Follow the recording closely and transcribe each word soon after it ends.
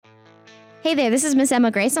Hey there, this is Miss Emma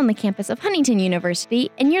Grace on the campus of Huntington University,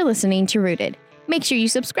 and you're listening to Rooted. Make sure you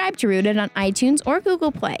subscribe to Rooted on iTunes or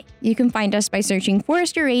Google Play. You can find us by searching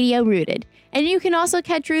Forester Radio Rooted. And you can also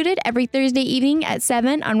catch Rooted every Thursday evening at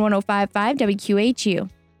 7 on 105.5 WQHU.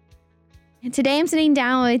 And today I'm sitting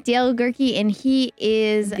down with Dale Gerke, and he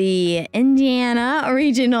is the Indiana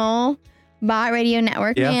Regional Bott Radio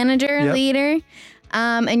Network manager, leader.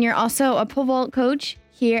 And you're also a pole vault coach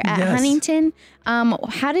here at Huntington.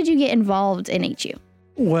 How did you get involved in HU?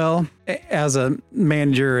 Well, as a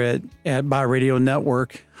manager at Bott Radio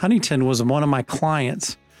Network, Huntington was one of my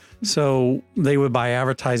clients. So they would buy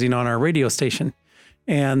advertising on our radio station.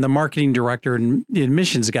 And the marketing director and the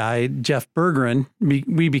admissions guy, Jeff Bergeron,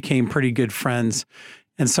 we became pretty good friends.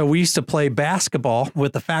 And so we used to play basketball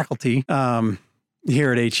with the faculty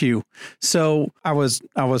here at HU. So I was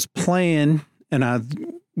playing in a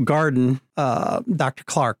garden, Dr.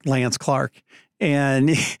 Clark, Lance Clark. And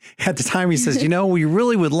at the time he says, we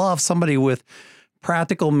really would love somebody with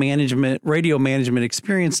practical management, radio management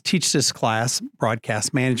experience, teach this class,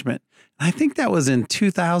 broadcast management. I think that was in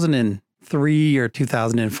 2003 or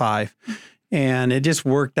 2005. And it just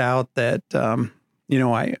worked out that,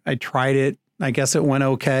 I tried it. I guess it went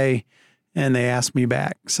okay. And they asked me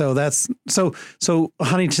back. So so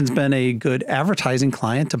Huntington's been a good advertising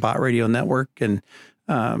client to Bott Radio Network. And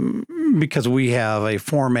because we have a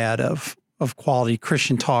format of quality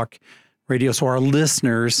Christian talk radio. So our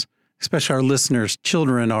listeners, especially our listeners'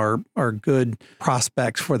 children, are good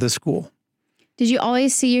prospects for the school. Did you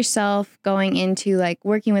always see yourself going into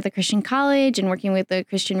working with a Christian college and working with a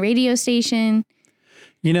Christian radio station?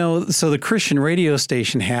 So the Christian radio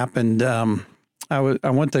station happened. I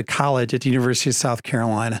went to college at the University of South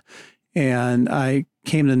Carolina, and I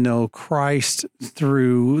came to know Christ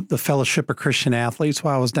through the Fellowship of Christian Athletes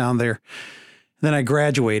while I was down there. Then I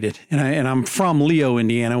graduated, and I'm from Leo,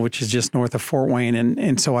 Indiana, which is just north of Fort Wayne.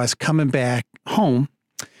 And so I was coming back home,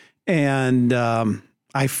 and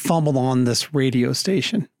I fumbled on this radio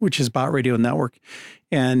station, which is Bott Radio Network.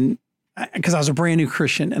 And because I was a brand new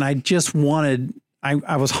Christian, and I just wanted,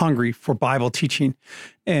 I was hungry for Bible teaching.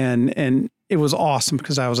 And it was awesome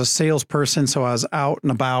because I was a salesperson, so I was out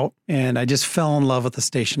and about, and I just fell in love with the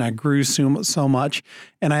station. I grew so much,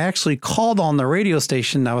 and I actually called on the radio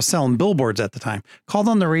station. I was selling billboards at the time. Called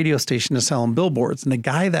on the radio station to sell them billboards, and the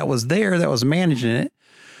guy that was there, that was managing it,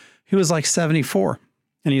 he was like 74,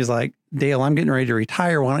 and he was like, "Dale, I'm getting ready to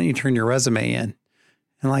retire. Why don't you turn your resume in?"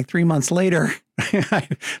 And 3 months later,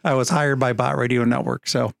 I was hired by Bott Radio Network.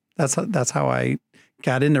 So that's how I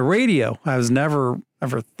got into radio. I was never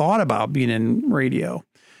ever thought about being in radio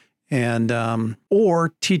and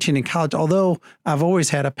or teaching in college, although I've always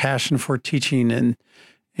had a passion for teaching,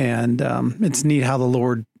 and it's neat how the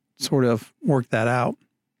Lord sort of worked that out.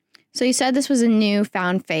 So you said this was a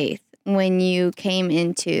newfound faith when you came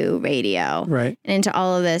into radio, right? And into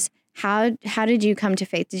all of this. How did you come to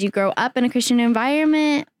faith? Did you grow up in a Christian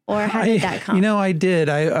environment, or how did that come? I did.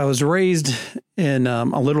 I was raised in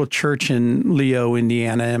a little church in Leo,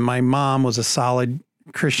 Indiana, and my mom was a solid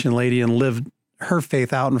Christian lady and lived her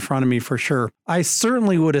faith out in front of me for sure. I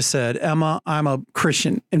certainly would have said, "Emma, I'm a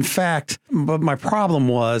Christian." In fact, but my problem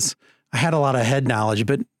was I had a lot of head knowledge,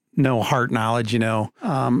 but no heart knowledge,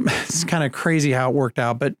 It's kind of crazy how it worked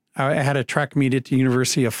out, but I had a track meet at the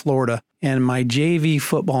University of Florida, and my JV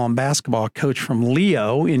football and basketball coach from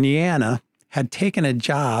Leo, Indiana, had taken a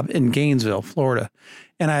job in Gainesville, Florida.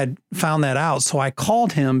 And I had found that out. So I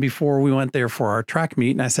called him before we went there for our track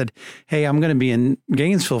meet. And I said, "Hey, I'm going to be in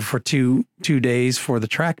Gainesville for two days for the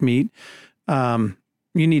track meet. You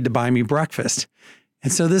need to buy me breakfast."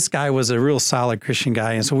 And so this guy was a real solid Christian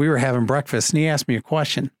guy. And so we were having breakfast, and he asked me a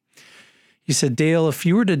question. He said, "Dale, if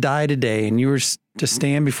you were to die today and you were to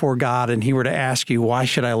stand before God and he were to ask you, 'Why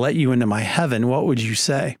should I let you into my heaven?' what would you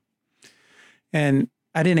say?" And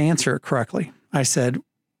I didn't answer it correctly. I said,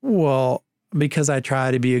 "Well, because I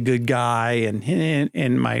try to be a good guy."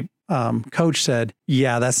 And my coach said,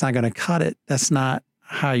 "Yeah, that's not going to cut it. That's not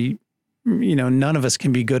how none of us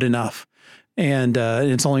can be good enough. And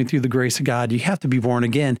it's only through the grace of God. You have to be born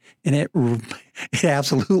again." And it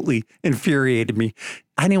absolutely infuriated me.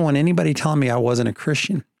 I didn't want anybody telling me I wasn't a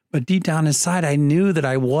Christian. But deep down inside, I knew that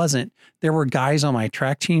I wasn't. There were guys on my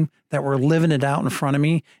track team that were living it out in front of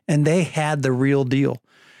me, and they had the real deal.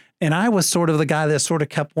 And I was sort of the guy that sort of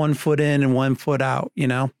kept one foot in and one foot out,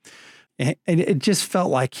 And it just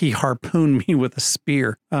felt like he harpooned me with a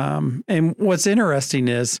spear. And what's interesting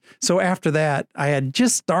is, so after that, I had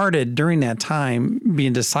just started during that time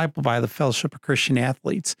being discipled by the Fellowship of Christian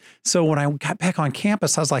Athletes. So when I got back on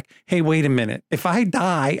campus, I was like, "Hey, wait a minute. If I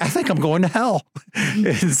die, I think I'm going to hell."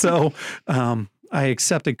 And so I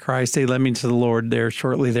accepted Christ. They led me to the Lord there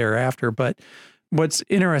shortly thereafter. But what's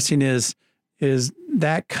interesting is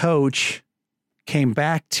that coach came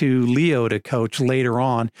back to Leo to coach later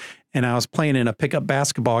on. And I was playing in a pickup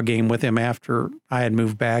basketball game with him after I had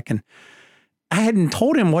moved back. And I hadn't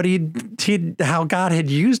told him what how God had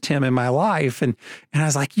used him in my life. And I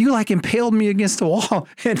was like, you like impaled me against the wall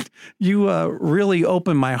and you really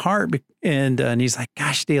opened my heart. And he's like,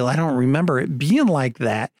 gosh, Dale, I don't remember it being like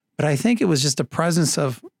that. But I think it was just the presence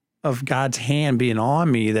of God's hand being on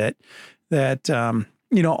me that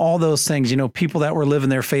all those things, people that were living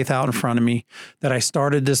their faith out in front of me, that I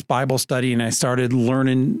started this Bible study and I started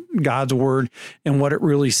learning God's word and what it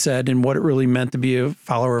really said and what it really meant to be a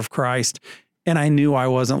follower of Christ. And I knew I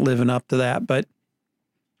wasn't living up to that. But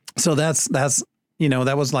so that's that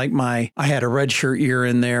was like I had a redshirt year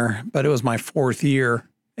in there, but it was my 4th year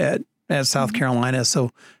at South Carolina.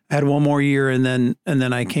 So I had one more year and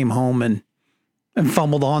then I came home and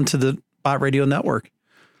fumbled onto the Bott Radio Network.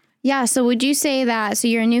 Yeah. So would you say that, so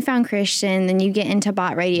you're a newfound Christian, then you get into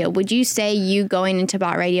Bott Radio. Would you say you going into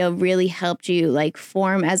Bott Radio really helped you like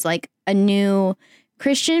form as like a new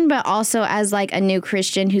Christian, but also as like a new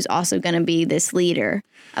Christian who's also going to be this leader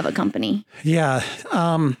of a company? Yeah.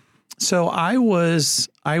 So I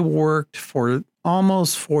worked for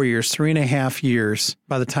almost 4 years, 3.5 years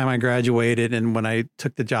by the time I graduated and when I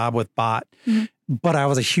took the job with Bott. Mm-hmm. But I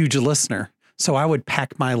was a huge listener. So I would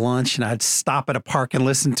pack my lunch and I'd stop at a park and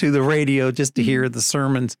listen to the radio just to hear the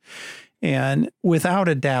sermons. And without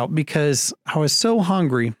a doubt, because I was so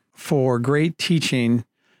hungry for great teaching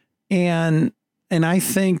and I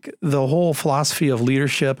think the whole philosophy of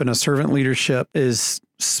leadership and a servant leadership is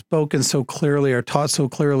spoken so clearly or taught so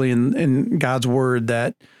clearly in God's word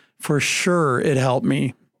that for sure it helped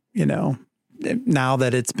me, now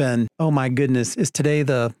that it's been, oh my goodness, is today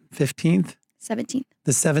the 15th? 17th.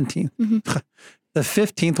 The 17th. Mm-hmm. The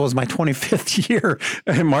 15th was my 25th year.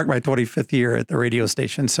 I marked my 25th year at the radio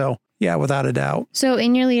station. So yeah, without a doubt. So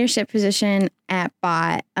in your leadership position at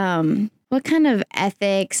Bott, what kind of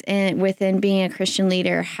ethics within being a Christian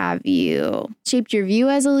leader have you shaped your view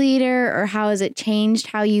as a leader, or how has it changed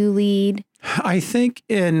how you lead? I think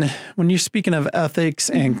when you're speaking of ethics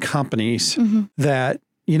and companies, that,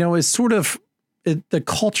 it's sort of, the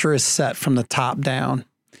culture is set from the top down.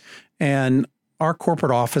 And our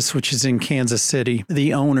corporate office, which is in Kansas City,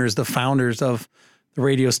 the owners, the founders of the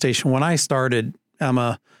radio station, when I started,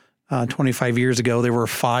 Emma, 25 years ago, there were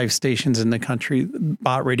 5 stations in the country,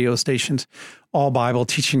 Bott radio stations, all Bible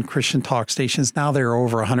teaching Christian talk stations. Now there are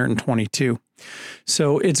over 122.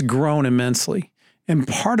 So it's grown immensely. And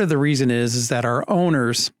part of the reason is that our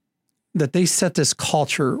owners, that they set this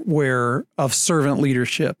culture of servant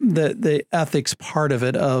leadership, the ethics part of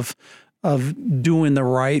it, of doing the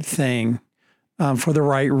right thing for the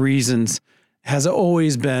right reasons, has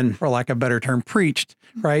always been, for lack of a better term, preached,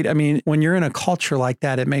 right? I mean, when you're in a culture like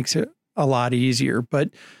that, it makes it a lot easier.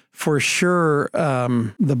 But for sure,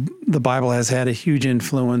 the Bible has had a huge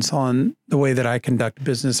influence on the way that I conduct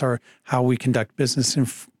business, or how we conduct business in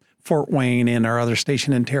Fort Wayne and our other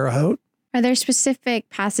station in Terre Haute. Are there specific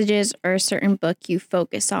passages or a certain book you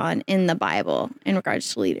focus on in the Bible in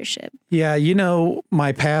regards to leadership? Yeah,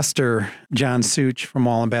 my pastor, John Such from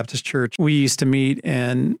Wallen Baptist Church, we used to meet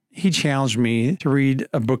and he challenged me to read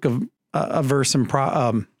a book of a verse in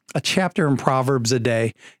a chapter in Proverbs a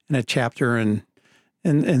day and a chapter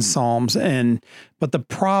in Psalms. But the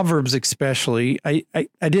Proverbs especially, I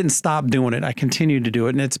didn't stop doing it. I continued to do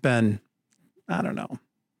it. And it's been, I don't know,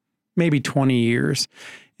 maybe 20 years.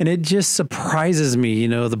 And it just surprises me,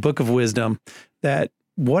 the book of wisdom, that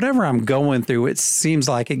whatever I'm going through, it seems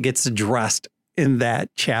like it gets addressed in that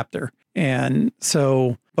chapter. And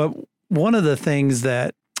so, but one of the things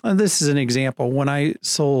that, this is an example, when I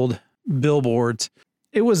sold billboards,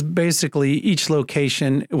 it was basically each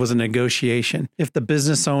location, it was a negotiation. If the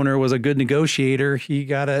business owner was a good negotiator, he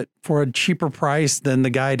got it for a cheaper price than the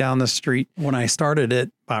guy down the street. When I started at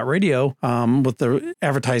Bott Radio with the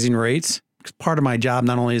advertising rates, part of my job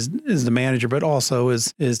not only is the manager, but also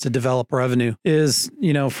is to develop revenue,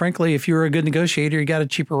 frankly, if you're a good negotiator, you got a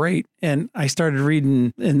cheaper rate. And I started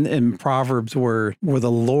reading in Proverbs where the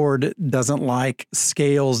Lord doesn't like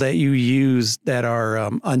scales that you use that are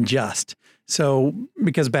unjust. So,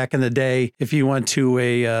 because back in the day, if you went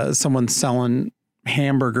to someone selling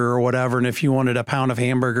hamburger or whatever, and if you wanted a pound of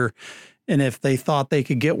hamburger, and if they thought they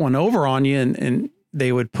could get one over on you and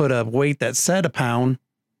they would put a weight that said a pound,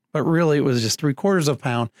 but really it was just 3/4 of a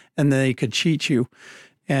pound, and then they could cheat you.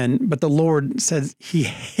 But the Lord says he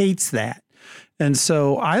hates that. And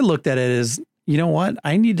so I looked at it as, you know what?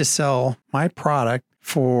 I need to sell my product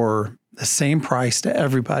for the same price to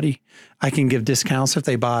everybody. I can give discounts if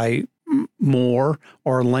they buy more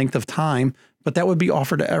or length of time, but that would be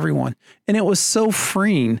offered to everyone. And it was so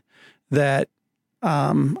freeing that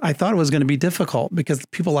I thought it was going to be difficult because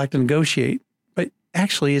people like to negotiate. But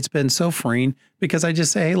actually, it's been so freeing because I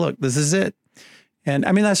just say, hey, look, this is it. And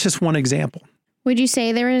I mean, that's just one example. Would you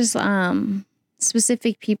say there was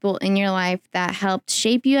specific people in your life that helped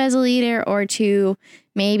shape you as a leader, or to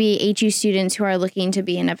maybe HU students who are looking to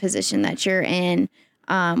be in a position that you're in?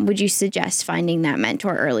 Would you suggest finding that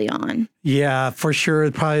mentor early on? Yeah, for sure.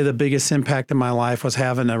 Probably the biggest impact in my life was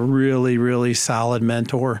having a really, really solid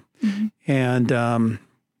mentor. Mm-hmm. And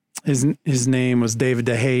his name was David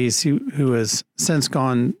DeHaze, who has since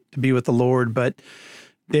gone to be with the Lord. But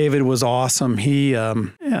David was awesome. He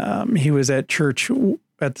was at church,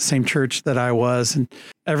 at the same church that I was. And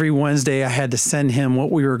every Wednesday I had to send him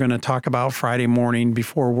what we were going to talk about Friday morning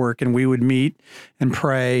before work. And we would meet and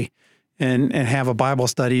pray and have a Bible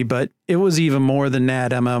study. But it was even more than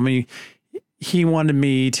that, Emma. I mean, he wanted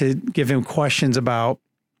me to give him questions about,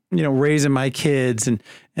 raising my kids and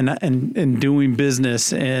doing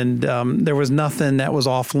business. And there was nothing that was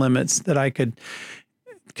off limits that I could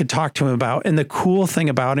talk to him about. And the cool thing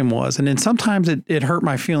about him was, and then sometimes it hurt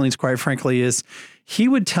my feelings, quite frankly, is he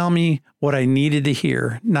would tell me what I needed to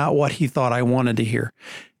hear, not what he thought I wanted to hear.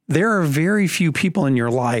 There are very few people in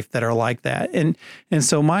your life that are like that. And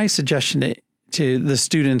so my suggestion to the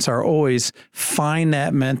students are always find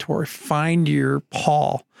that mentor, find your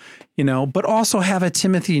Paul, but also have a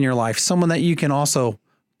Timothy in your life, someone that you can also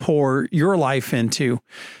pour your life into.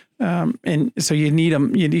 And so you need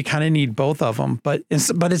them. You kind of need both of them, but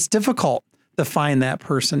it's difficult to find that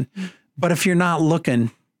person. But if you're not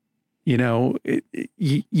looking, you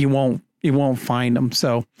won't find them.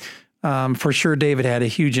 So for sure, David had a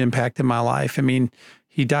huge impact in my life. I mean,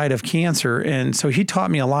 he died of cancer, and so he taught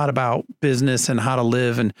me a lot about business and how to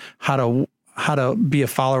live and how to be a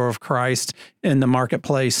follower of Christ in the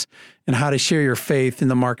marketplace and how to share your faith in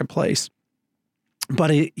the marketplace. But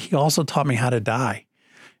he also taught me how to die.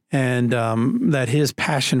 And that his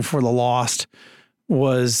passion for the lost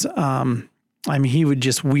was, he would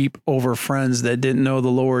just weep over friends that didn't know the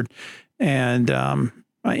Lord. And, I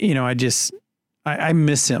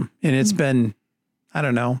miss him. And it's been,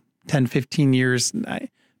 10, 15 years,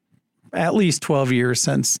 at least 12 years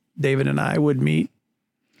since David and I would meet.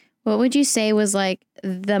 What would you say was like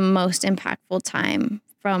the most impactful time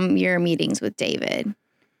from your meetings with David?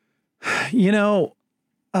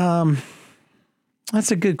 That's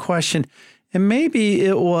a good question. And maybe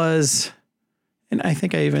it was, and I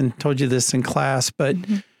think I even told you this in class, but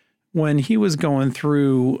when he was going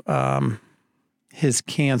through his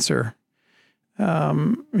cancer,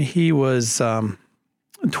 he was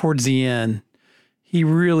towards the end, he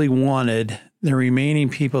really wanted the remaining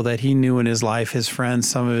people that he knew in his life, his friends,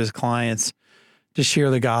 some of his clients, to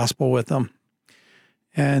share the gospel with them.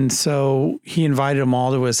 And so he invited them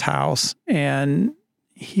all to his house, and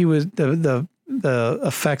he was the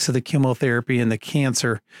effects of the chemotherapy and the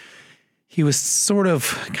cancer, he was sort of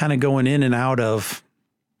kind of going in and out of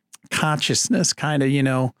consciousness, kind of,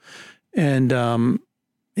 and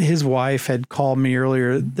his wife had called me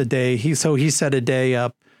earlier the day. He set a day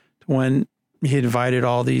up when he invited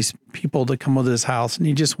all these people to come to his house, and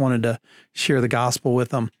he just wanted to share the gospel with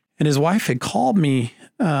them. And his wife had called me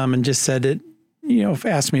and just said that,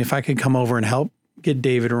 asked me if I could come over and help get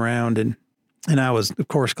David around. And I was, of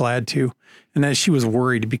course, glad to. And then she was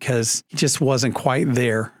worried because he just wasn't quite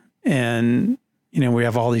there. And, we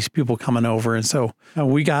have all these people coming over. And so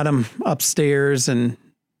we got him upstairs and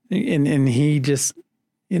he just,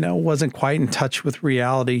 wasn't quite in touch with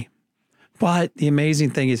reality. But the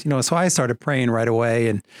amazing thing is, so I started praying right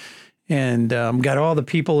away and got all the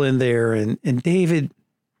people in there. And David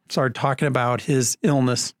started talking about his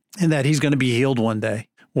illness and that he's going to be healed one day,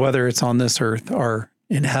 whether it's on this earth or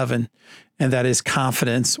in heaven, and that his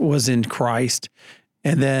confidence was in Christ.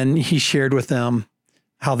 And then he shared with them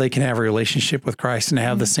how they can have a relationship with Christ and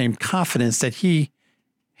have the same confidence that he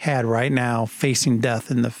had right now, facing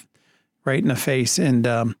death right in the face. And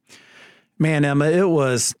man, Emma, it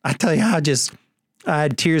was, I tell you, I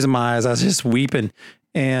had tears in my eyes. I was just weeping.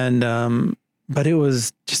 And but it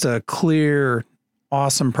was just a clear,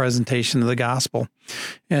 awesome presentation of the gospel.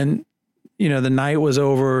 And the night was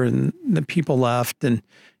over and the people left and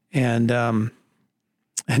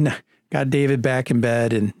got David back in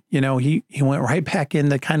bed, and he went right back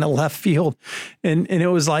into kind of left field, and it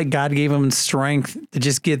was like God gave him strength to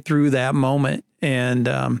just get through that moment.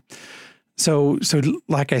 And so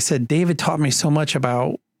like I said, David taught me so much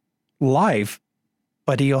about life,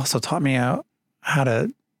 but he also taught me how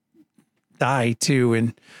to die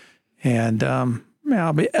too, And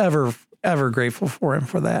I'll be ever, ever grateful for him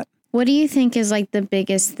for that. What do you think is like the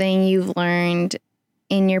biggest thing you've learned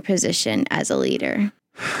in your position as a leader?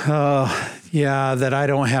 Yeah, that I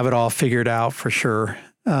don't have it all figured out for sure.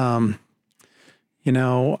 I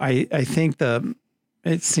think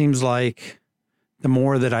it seems like the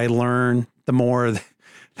more that I learn, the more that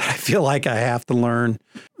I feel like I have to learn,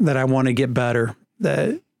 that I want to get better,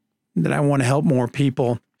 that I want to help more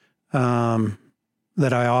people,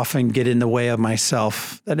 that I often get in the way of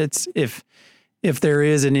myself, that it's, if there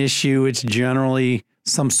is an issue, it's generally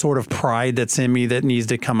some sort of pride that's in me that needs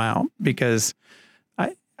to come out, because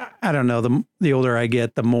I don't know, the older I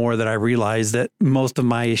get, the more that I realize that most of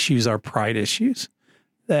my issues are pride issues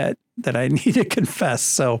that I need to confess.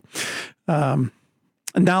 So,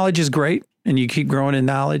 knowledge is great and you keep growing in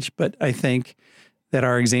knowledge, but I think that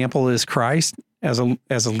our example is Christ as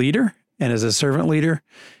a leader and as a servant leader,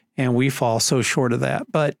 and we fall so short of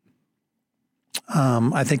that. But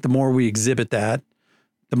I think the more we exhibit that,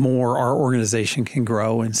 the more our organization can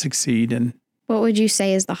grow and succeed. And what would you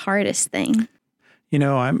say is the hardest thing?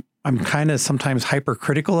 I'm kind of sometimes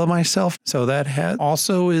hypercritical of myself. So that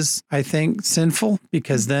also is, I think, sinful,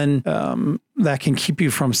 because then that can keep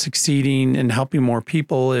you from succeeding and helping more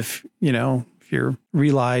people if you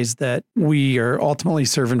realize that we are ultimately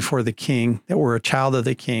serving for the King, that we're a child of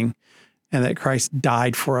the King, and that Christ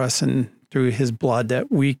died for us, and through his blood that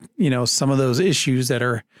we, some of those issues that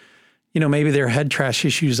are, maybe they're head trash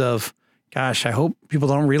issues of, gosh, I hope people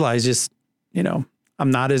don't realize just, I'm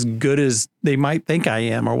not as good as they might think I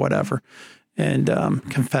am or whatever, and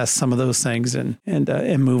confess some of those things and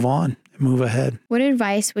move on and move ahead. What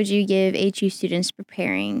advice would you give HU students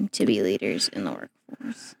preparing to be leaders in the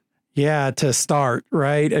workforce? Yeah, to start,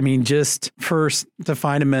 right? I mean, just first to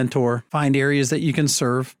find a mentor, find areas that you can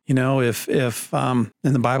serve. If in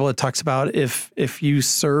the Bible it talks about if you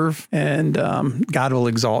serve and God will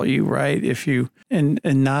exalt you, right? And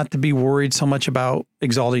not to be worried so much about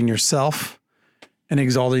exalting yourself and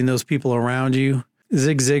exalting those people around you.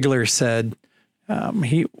 Zig Ziglar said,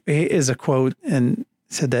 he is a quote, and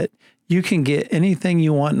said that you can get anything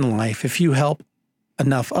you want in life if you help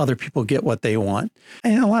enough other people get what they want.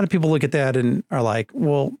 And a lot of people look at that and are like,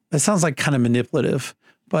 well, that sounds like kind of manipulative.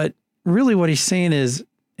 But really what he's saying is,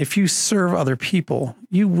 if you serve other people,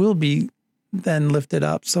 you will be then lifted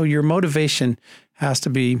up. So your motivation has to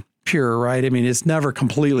be pure, right? I mean, it's never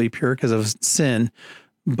completely pure because of sin.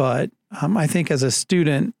 But I think as a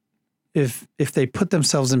student, if they put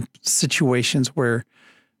themselves in situations where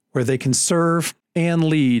they can serve and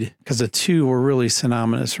lead, because the two are really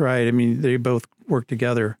synonymous, right? I mean, they both work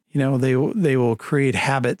together. They will create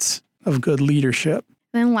habits of good leadership.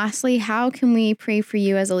 Then lastly, how can we pray for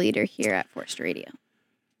you as a leader here at Forester Radio?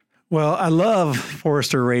 Well, I love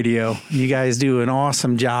Forester Radio. You guys do an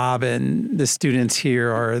awesome job, and the students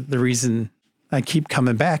here are the reason I keep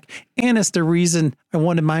coming back. And it's the reason I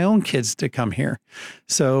wanted my own kids to come here.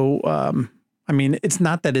 So, it's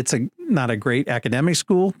not that it's not a great academic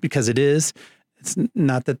school, because it is. It's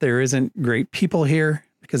not that there isn't great people here,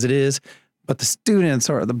 because it is. But the students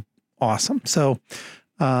are awesome. So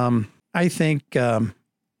I think,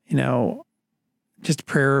 just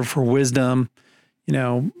prayer for wisdom,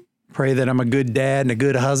 pray that I'm a good dad and a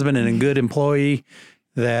good husband and a good employee,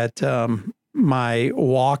 that my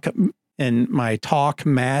walk and my talk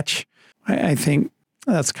match. I think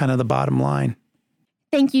that's kind of the bottom line.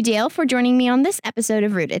 Thank you, Dale, for joining me on this episode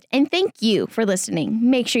of Rooted. And thank you for listening.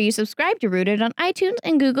 Make sure you subscribe to Rooted on iTunes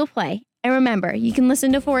and Google Play. And remember, you can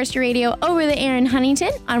listen to Forester Radio over the air in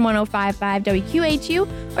Huntington on 105.5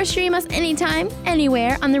 WQHU, or stream us anytime,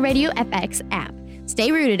 anywhere on the Radio FX app.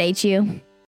 Stay rooted, HU.